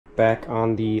back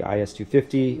on the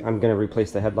IS250. I'm going to replace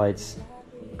the headlights.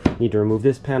 Need to remove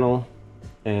this panel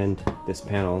and this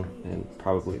panel and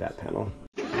probably that panel.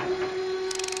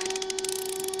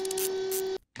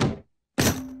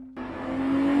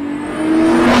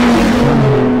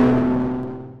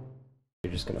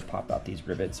 You're just going to pop out these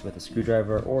rivets with a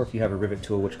screwdriver, or if you have a rivet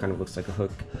tool which kind of looks like a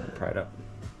hook, pry it up.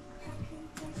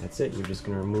 That's it. You're just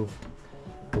going to remove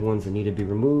the ones that need to be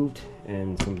removed,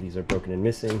 and some of these are broken and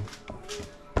missing.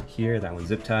 Here, that one's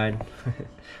zip tied.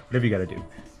 Whatever you got to do.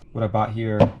 What I bought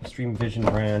here, Extreme Vision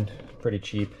brand, pretty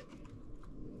cheap.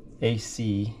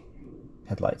 AC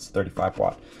headlights, 35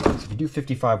 watt. So if you do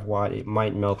 55 watt, it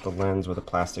might melt the lens or the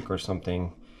plastic or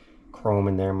something. Chrome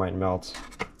in there might melt.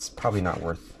 It's probably not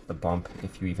worth the bump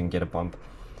if you even get a bump.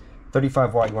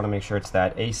 35 watt, you want to make sure it's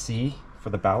that. AC for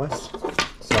the ballast.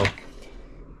 So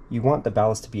you want the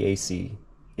ballast to be AC.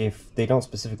 If they don't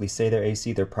specifically say they're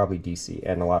AC, they're probably DC,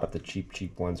 and a lot of the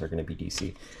cheap ones are going to be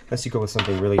DC. Unless you go with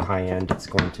something really high end, it's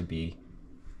going to be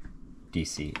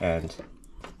DC. And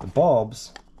the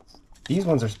bulbs, these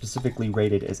ones are specifically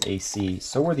rated as AC.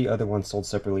 So are the other ones sold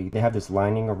separately. They have this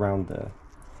lining around the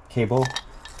cable,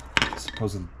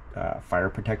 supposed fire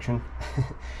protection.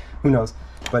 Who knows?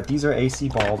 But these are AC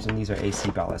bulbs and these are AC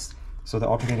ballast. So the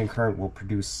alternating current will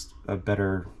produce a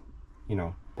better, you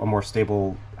know, a more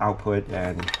stable output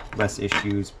and less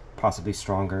issues, possibly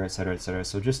stronger, etc., etc.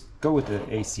 So just go with the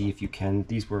AC if you can.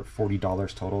 These were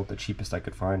 $40 total, the cheapest I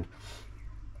could find.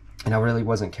 And I really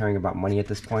wasn't caring about money at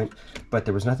this point, but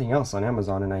there was nothing else on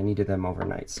Amazon and I needed them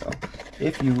overnight. So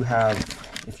if you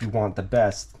want the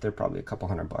best, they're probably a couple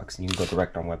 $100 and you can go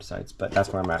direct on websites, but that's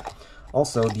where I'm at.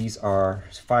 Also, these are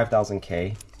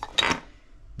 5,000K.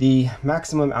 The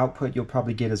maximum output you'll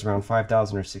probably get is around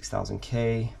 5,000 or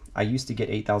 6,000K. I used to get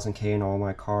 8,000K in all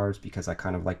my cars because I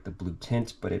kind of like the blue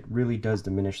tint, but it really does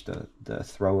diminish the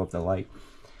throw of the light.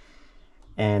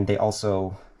 And they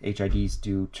also, HIDs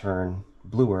do turn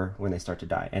bluer when they start to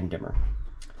die and dimmer.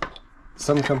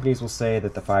 Some companies will say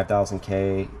that the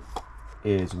 5,000K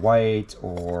is white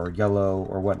or yellow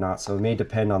or whatnot, so it may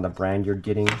depend on the brand you're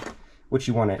getting. What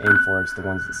you want to aim for is the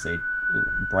ones that say, you know,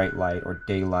 bright light or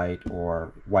daylight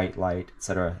or white light,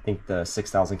 etc. I think the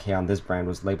 6,000K on this brand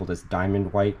was labeled as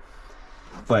diamond white,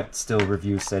 but still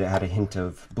reviews said it had a hint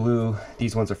of blue.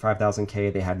 These ones are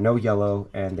 5,000K. They had no yellow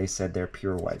and they said they're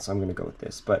pure white, so I'm going to go with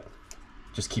this. But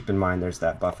just keep in mind there's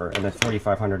that buffer, and then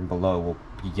 4,500 and below will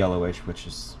be yellowish, which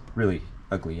is really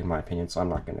ugly in my opinion, so I'm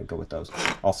not going to go with those.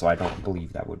 Also, I don't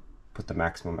believe that would put the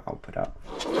maximum output out.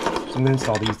 So I'm going to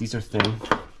install these. These are thin,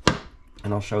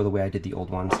 and I'll show the way I did the old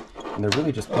ones. And they're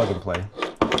really just plug and play.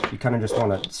 You kind of just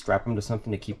want to strap them to something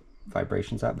to keep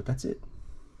vibrations out, but that's it.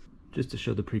 Just to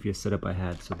show the previous setup I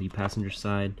had, so the passenger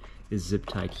side is zip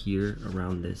tied here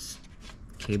around this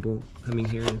cable coming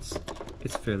here.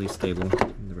 It's fairly stable,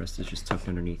 and the rest is just tucked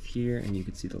underneath here, and you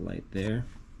can see the light there.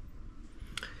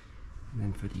 And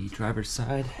then for the driver's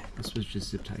side, this was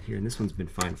just zip tied here, and this one's been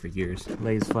fine for years. It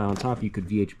lays flat on top. You could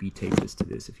VHB tape this to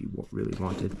this if you really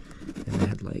wanted, and the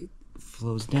headlight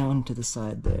flows down to the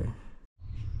side there.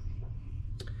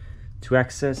 To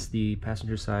access the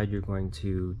passenger side, you're going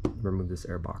to remove this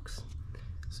air box.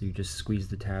 So you just squeeze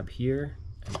the tab here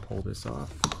and pull this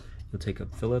off. You'll take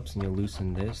up Phillips and you'll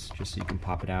loosen this just so you can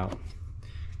pop it out.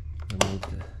 Remove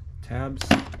the tabs.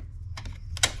 There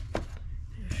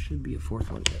should be a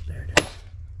fourth one. There it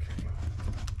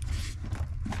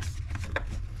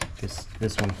is.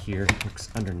 This one here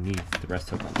hooks underneath, the rest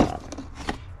hook on top.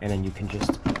 And then you can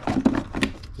just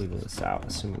wiggle this out,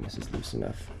 assuming this is loose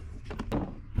enough.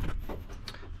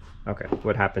 Okay,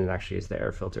 what happened actually is the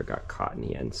air filter got caught in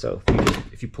the end. So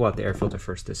if you pull out the air filter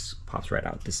first, this pops right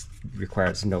out. This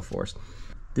requires no force.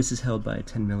 This is held by a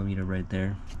 10mm right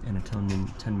there, and a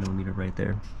 10mm right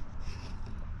there.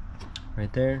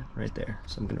 Right there, right there.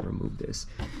 So I'm gonna remove this.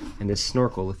 And this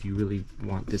snorkel, if you really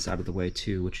want this out of the way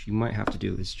too, which you might have to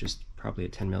do, is just probably a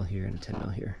 10mm here and a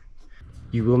 10mm here.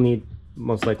 You will need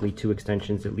most likely two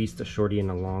extensions, at least a shorty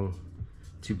and a long,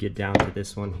 to get down to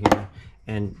this one here.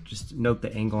 And just note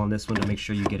the angle on this one to make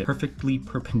sure you get it perfectly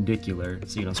perpendicular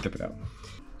so you don't strip it out.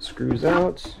 Screws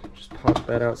out, just pop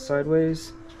that out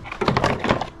sideways,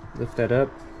 lift that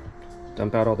up,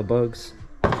 dump out all the bugs,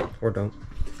 or don't.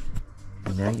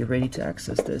 And now you're ready to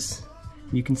access this.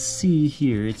 You can see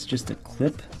here, it's just a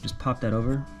clip, just pop that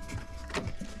over.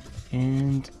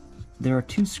 And there are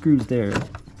two screws there,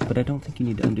 but I don't think you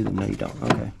need to undo them. No, you don't.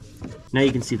 Okay. Now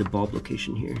you can see the bulb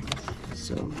location here.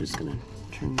 So I'm just gonna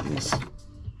turn this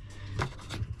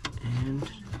and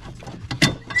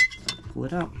pull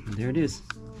it out. There it is.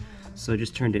 So I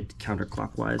just turned it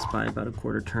counterclockwise by about a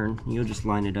quarter turn. You'll just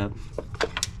line it up.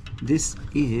 This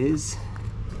is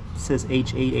says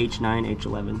H8, H9,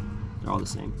 H11. They're all the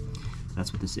same.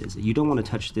 That's what this is. You don't want to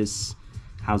touch this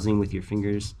housing with your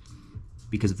fingers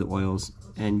because of the oils,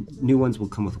 and new ones will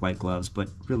come with white gloves, but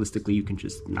realistically you can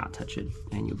just not touch it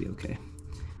and you'll be okay.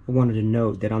 I wanted to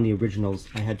note that on the originals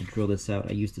I had to drill this out.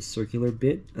 I used a circular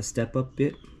bit, a step-up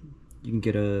bit. You can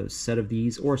get a set of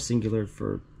these or singular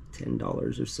for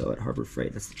 $10 or so at Harbor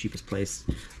Freight. That's the cheapest place.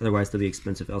 Otherwise they'll be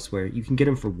expensive elsewhere. You can get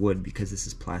them for wood because this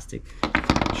is plastic.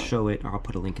 I'll show it, or I'll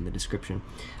put a link in the description.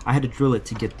 I had to drill it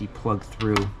to get the plug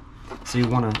through. So you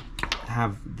want to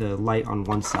have the light on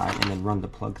one side and then run the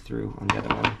plug through on the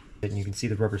other one. And you can see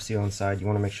the rubber seal inside. You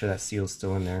want to make sure that seal's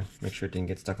still in there. Make sure it didn't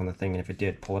get stuck on the thing, and if it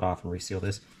did, pull it off and reseal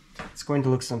this. It's going to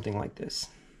look something like this.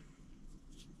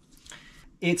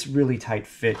 It's really tight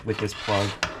fit with this plug.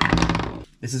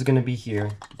 This is going to be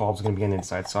here, the bulb's going to be on the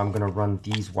inside, so I'm going to run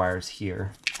these wires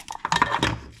here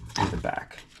in the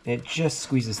back. It just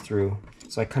squeezes through,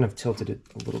 so I kind of tilted it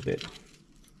a little bit.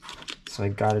 So I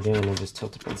got it in and then just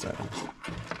tilted one side.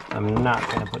 I'm not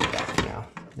going to put it back now.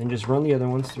 Then just run the other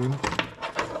ones through.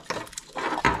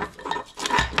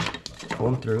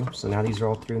 Pull them through. So now these are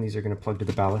all through, and these are going to plug to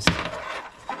the ballast.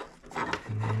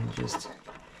 And then just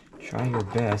try your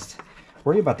best.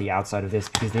 Worry about the outside of this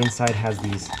because the inside has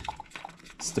these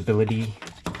stability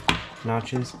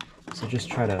notches, so just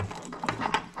try to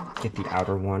get the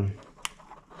outer one.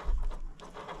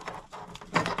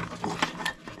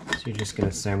 So you're just going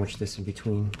to sandwich this in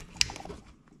between.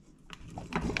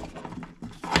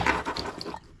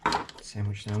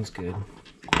 Sandwich sounds good.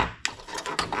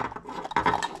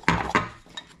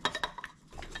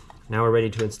 Now we're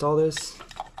ready to install this.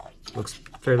 Looks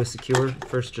fairly secure.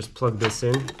 First, just plug this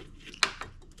in.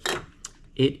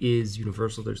 It is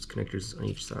universal, there's connectors on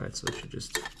each side, so it should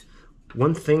just...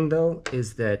 One thing though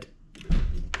is that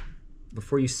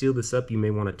before you seal this up, you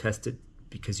may want to test it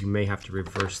because you may have to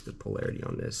reverse the polarity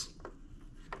on this.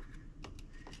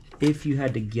 If you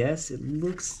had to guess, it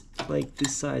looks like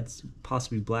this side's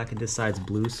possibly black and this side's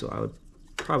blue, so I would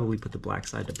probably put the black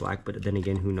side to black, but then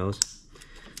again, who knows?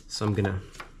 So I'm gonna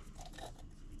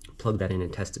plug that in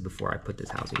and test it before I put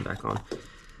this housing back on.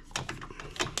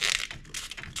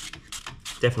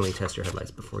 Definitely test your headlights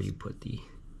before you put the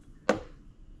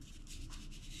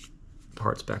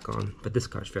parts back on, but this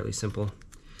car's fairly simple.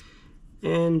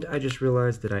 And I just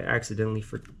realized that I accidentally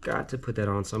forgot to put that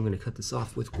on, so I'm going to cut this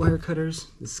off with wire cutters.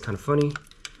 This is kind of funny.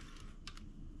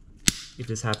 If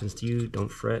this happens to you, don't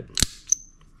fret.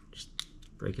 Just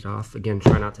break it off. Again,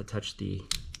 try not to touch the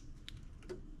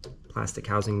plastic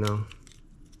housing though.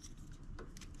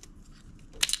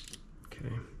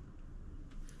 Okay.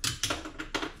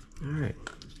 Alright,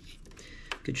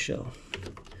 good show.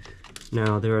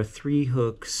 Now there are 3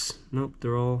 hooks. Nope,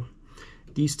 they're all...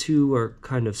 These 2 are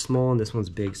kind of small and this one's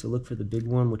big, so look for the big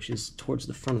one, which is towards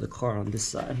the front of the car on this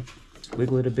side. Just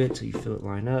wiggle it a bit till you feel it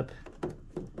line up, and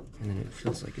then it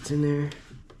feels like it's in there,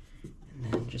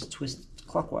 and then just twist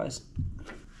clockwise.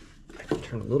 I can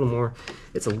turn a little more.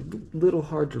 It's a little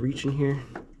hard to reach in here.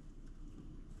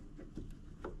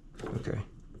 Okay.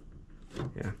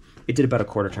 Yeah, it did about a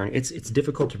quarter turn. It's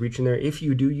difficult to reach in there. If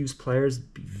you do use pliers,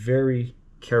 be very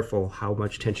careful how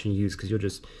much tension you use because you'll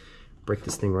just break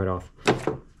this thing right off.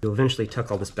 You'll eventually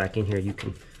tuck all this back in here. You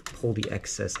can pull the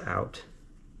excess out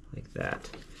like that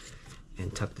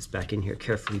and tuck this back in here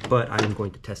carefully, but I'm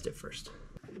going to test it first.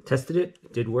 Tested it,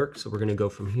 it did work, so we're going to go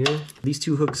from here. These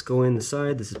 2 hooks go in the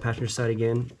side. This is passenger side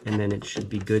again, and then it should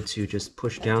be good to just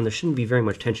push down. There shouldn't be very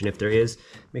much tension. If there is,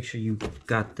 make sure you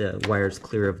got the wires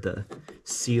clear of the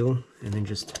seal, and then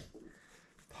just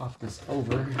pop this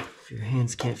over. If your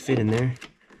hands can't fit in there,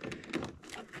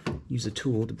 use a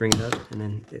tool to bring it up, and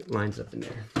then it lines up in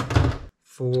there.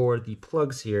 For the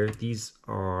plugs here, these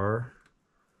are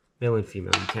male and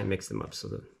female. You can't mix them up,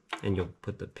 and you'll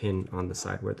put the pin on the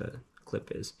side where the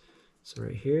clip is. So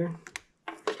right here,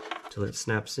 till it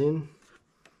snaps in.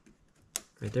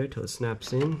 Right there, till it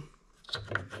snaps in.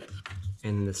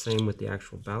 And the same with the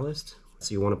actual ballast.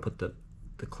 So you want to put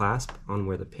the clasp on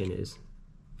where the pin is,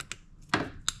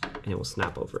 and it will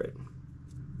snap over it.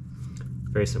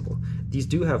 Very simple. These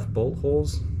do have bolt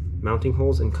holes, mounting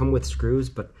holes, and come with screws,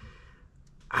 but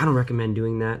I don't recommend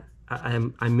doing that.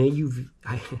 I may use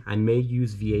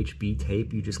VHB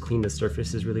tape. You just clean the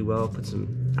surfaces really well, put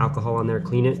some alcohol on there,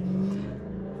 clean it.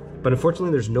 But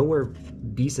unfortunately, there's nowhere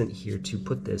decent here to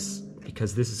put this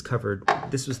because this is covered.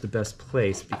 This was the best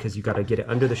place because you got to get it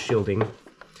under the shielding.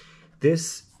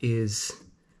 This is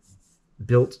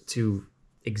built to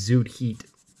exude heat.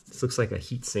 This looks like a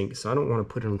heat sink, so I don't want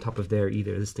to put it on top of there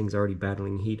either. This thing's already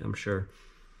battling heat, I'm sure.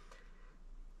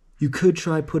 You could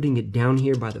try putting it down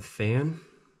here by the fan,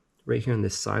 right here on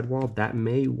this sidewall. That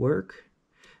may work.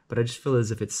 but I just feel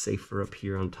as if it's safer up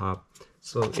here on top.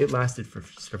 So it lasted for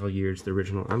several years, the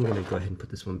original. I'm gonna go ahead and put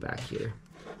this one back here.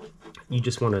 You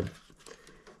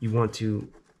want to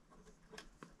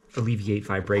alleviate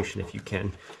vibration if you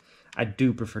can. I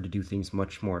do prefer to do things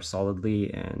much more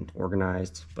solidly and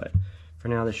organized, but for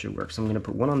now this should work. So I'm gonna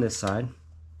put one on this side.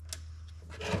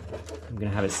 I'm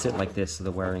gonna have it sit like this so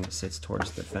the wiring sits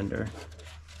towards the fender.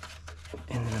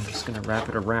 And then I'm just gonna wrap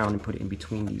it around and put it in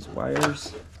between these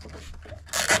wires.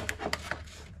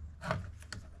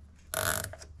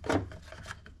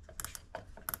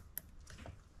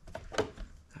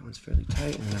 That one's fairly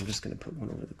tight, and then I'm just gonna put one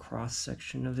over the cross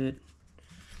section of it.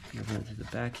 And run it to the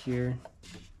back here.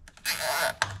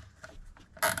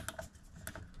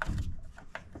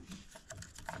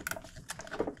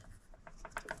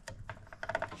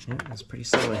 Yeah, that's pretty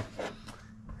solid.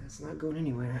 That's not going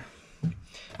anywhere.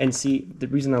 And see, the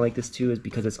reason I like this too is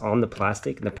because it's on the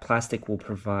plastic, and the plastic will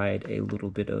provide a little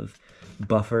bit of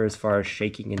buffer as far as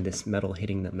shaking in this metal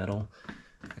hitting the metal.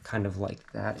 I kind of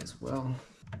like that as well.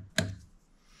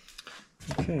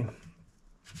 Okay,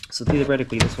 so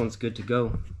theoretically this one's good to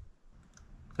go.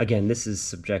 Again, this is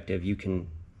subjective. You can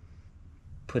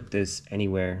put this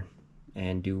anywhere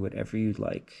and do whatever you'd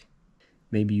like.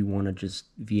 Maybe you want to just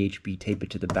VHB tape it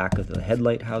to the back of the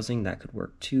headlight housing. That could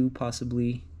work too,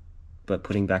 possibly. But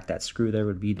putting back that screw there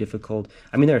would be difficult.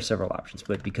 I mean, there are several options,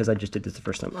 but because I just did this the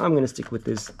first time, I'm going to stick with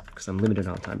this because I'm limited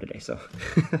on time today. So,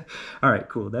 all right,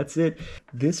 cool. That's it.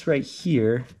 This right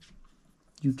here,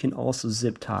 you can also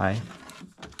zip tie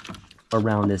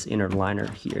around this inner liner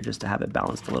here just to have it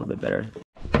balanced a little bit better.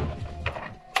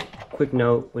 Quick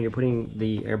note, when you're putting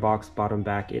the airbox bottom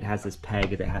back, it has this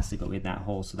peg that has to go in that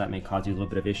hole, so that may cause you a little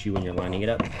bit of issue when you're lining it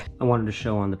up. I wanted to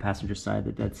show on the passenger side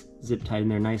that that's zip tied in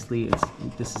there nicely.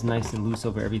 This is nice and loose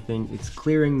over everything. It's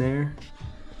clearing there,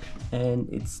 and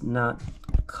it's not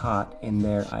caught in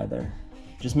there either.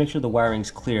 Just make sure the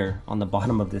wiring's clear on the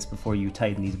bottom of this before you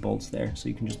tighten these bolts there, so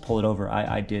you can just pull it over.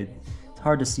 I did. It's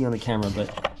hard to see on the camera,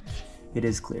 but it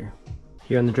is clear.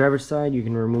 Here on the driver's side, you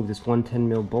can remove this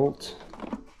 110mm bolt.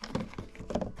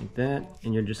 Like that,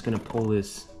 and you're just going to pull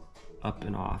this up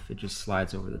and off. It just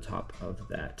slides over the top of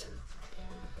that.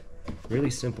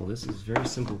 Really simple. This is very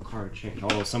simple car change,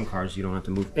 although some cars you don't have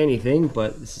to move anything,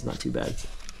 but this is not too bad.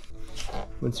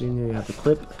 Once you're in there, you have the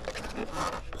clip,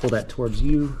 pull that towards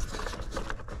you,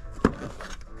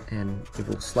 and it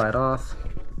will slide off,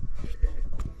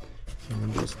 and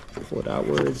then just pull it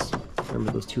outwards.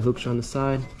 Remember those two hooks are on the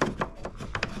side.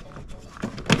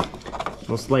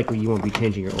 Most likely you won't be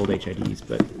changing your old HIDs,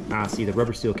 but see, the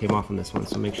rubber seal came off on this one,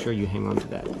 so make sure you hang on to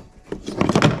that.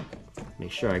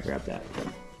 Make sure I grab that.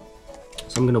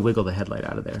 So I'm going to wiggle the headlight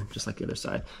out of there, just like the other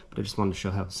side, but I just wanted to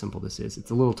show how simple this is.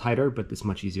 It's a little tighter, but it's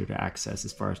much easier to access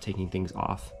as far as taking things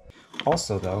off.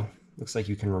 Also though, looks like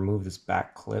you can remove this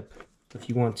back clip. If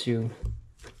you want to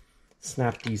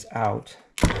snap these out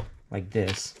like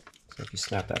this, so if you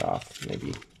snap that off,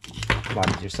 maybe a lot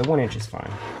easier. So 1 inch is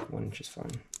fine, 1 inch is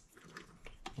fine.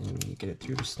 And when you get it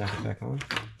through, just snap it back on.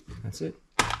 That's it.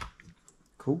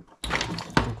 Cool.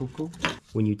 Cool, cool, cool.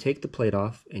 When you take the plate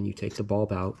off and you take the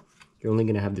bulb out, you're only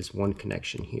going to have this one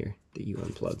connection here that you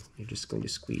unplug. You're just going to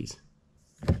squeeze.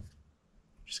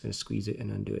 Just going to squeeze it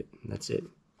and undo it. And that's it.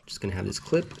 Just going to have this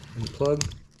clip and the plug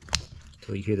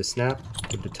until you hear the snap.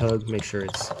 Give it a tug. Make sure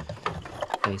it's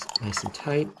nice and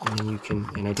tight. And then you can,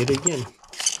 and I did it again.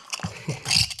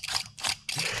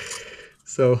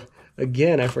 So,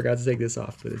 again, I forgot to take this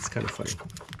off, but it's kind of funny.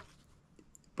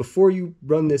 Before you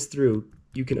run this through,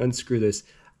 you can unscrew this.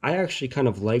 I actually kind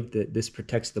of like that this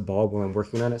protects the bulb while I'm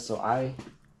working on it, so I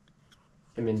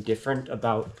am indifferent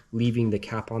about leaving the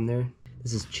cap on there.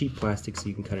 This is cheap plastic, so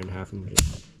you can cut it in half and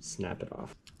just snap it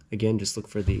off. Again, just look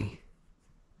for the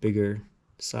bigger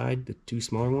side, the two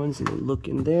smaller ones, and then look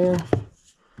in there.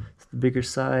 The bigger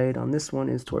side on this one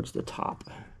is towards the top.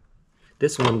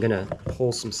 This one I'm gonna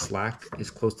pull some slack as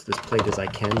close to this plate as I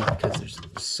can because there's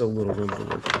so little room to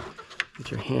work with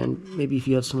your hand. Maybe if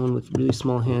you have someone with really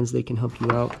small hands, they can help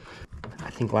you out. I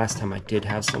think last time I did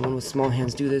have someone with small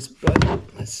hands do this, but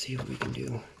let's see what we can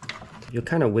do. You'll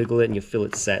kind of wiggle it and you'll feel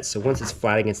it set. So once it's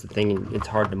flat against the thing and it's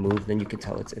hard to move, then you can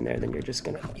tell it's in there. Then you're just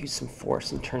gonna use some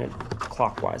force and turn it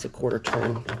clockwise, a quarter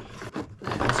turn.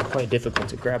 It's quite difficult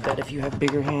to grab that if you have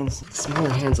bigger hands.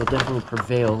 Smaller hands will definitely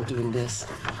prevail doing this.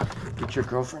 Get your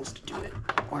girlfriends to do it.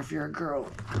 Or if you're a girl,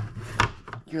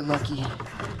 you're lucky.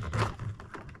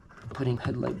 Putting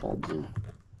headlight bulbs in.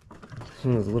 This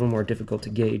one was a little more difficult to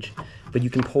gauge, but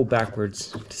you can pull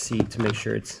backwards to make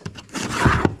sure it's...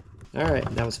 Alright,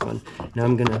 that was fun. Now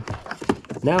I'm going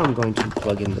to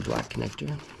plug in the black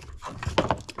connector.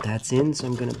 That's in, so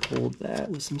I'm gonna pull that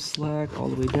with some slack all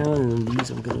the way down, and then these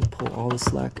I'm gonna pull all the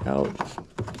slack out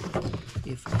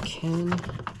if I can.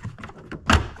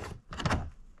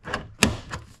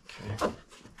 Okay.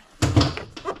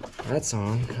 That's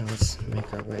on. Now let's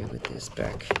make our way with this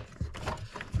back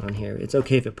on here. It's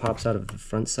okay if it pops out of the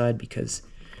front side because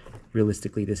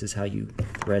realistically this is how you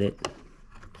thread it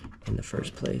in the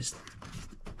first place.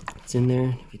 It's in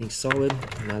there, everything's solid.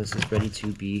 Now this is ready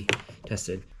to be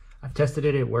tested. I've tested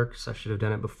it, it works. I should have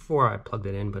done it before I plugged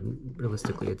it in, but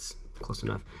realistically it's close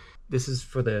enough. This is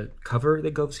for the cover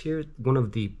that goes here. One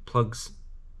of the plugs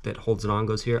that holds it on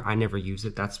goes here. I never use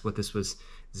it. That's what this was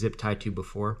zip tied to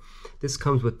before. This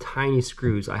comes with tiny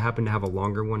screws. I happen to have a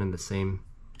longer one in the same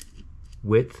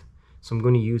width. So I'm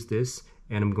going to use this,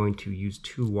 and I'm going to use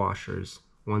 2 washers.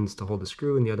 One's to hold the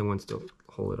screw and the other one's to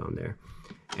hold it on there.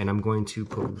 And I'm going to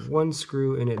put 1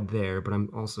 screw in it there, but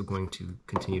I'm also going to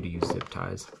continue to use zip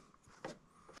ties.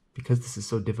 Because this is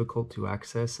so difficult to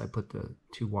access, I put the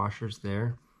 2 washers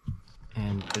there,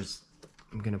 and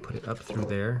I'm going to put it up through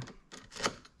there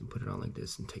and put it on like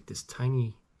this, and take this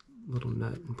tiny little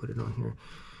nut and put it on here.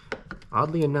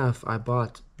 Oddly enough, I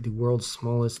bought the world's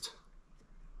smallest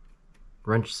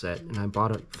wrench set, and I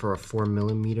bought it for a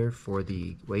 4mm for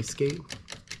the wastegate.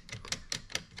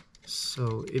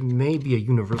 So it may be a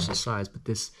universal size, but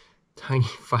this tiny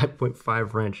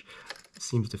 5.5 wrench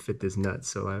seems to fit this nut,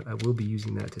 so I will be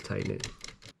using that to tighten it.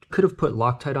 Could have put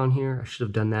Loctite on here. I should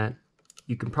have done that.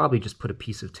 You can probably just put a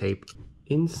piece of tape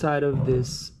inside of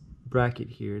this bracket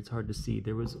here. It's hard to see.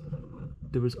 There was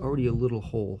already a little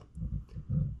hole.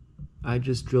 I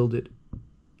just drilled it a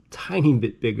tiny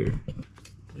bit bigger.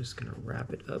 I'm just gonna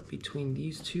wrap it up between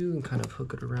these two and kind of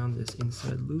hook it around this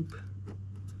inside loop.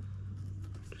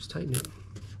 Just tighten it.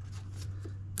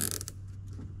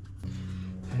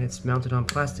 And it's mounted on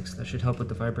plastic, so that should help with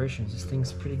the vibrations. This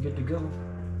thing's pretty good to go.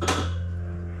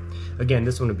 Again,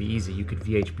 this one would be easy. You could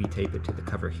VHB tape it to the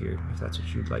cover here if that's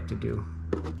what you'd like to do.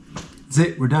 That's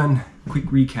it, we're done. Quick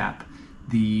recap.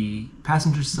 The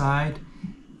passenger side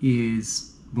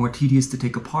is more tedious to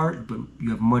take apart, but you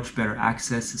have much better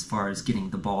access as far as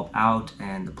getting the bulb out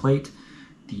and the plate.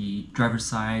 The driver's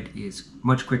side is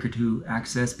much quicker to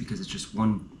access because it's just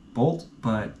 1 bolt,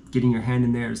 but getting your hand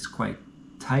in there is quite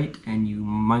tight, and you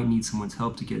might need someone's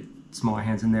help to get smaller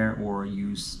hands in there, or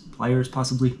use pliers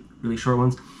possibly, really short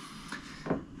ones.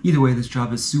 Either way, this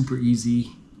job is super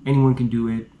easy. Anyone can do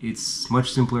it. It's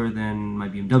much simpler than my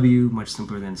BMW, much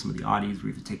simpler than some of the Audis where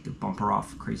you have to take the bumper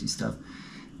off, crazy stuff.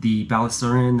 The ballasts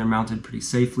are in, they're mounted pretty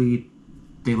safely.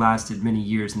 They lasted many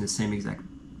years in the same exact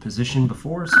position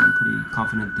before, so I'm pretty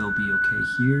confident they'll be okay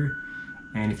here.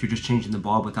 And if you're just changing the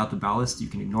bulb without the ballast, you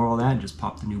can ignore all that and just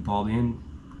pop the new bulb in,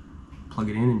 plug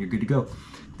it in, and you're good to go.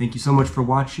 Thank you so much for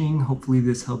watching. Hopefully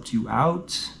this helped you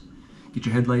out. Get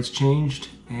your headlights changed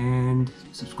and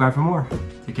subscribe for more.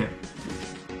 Take care.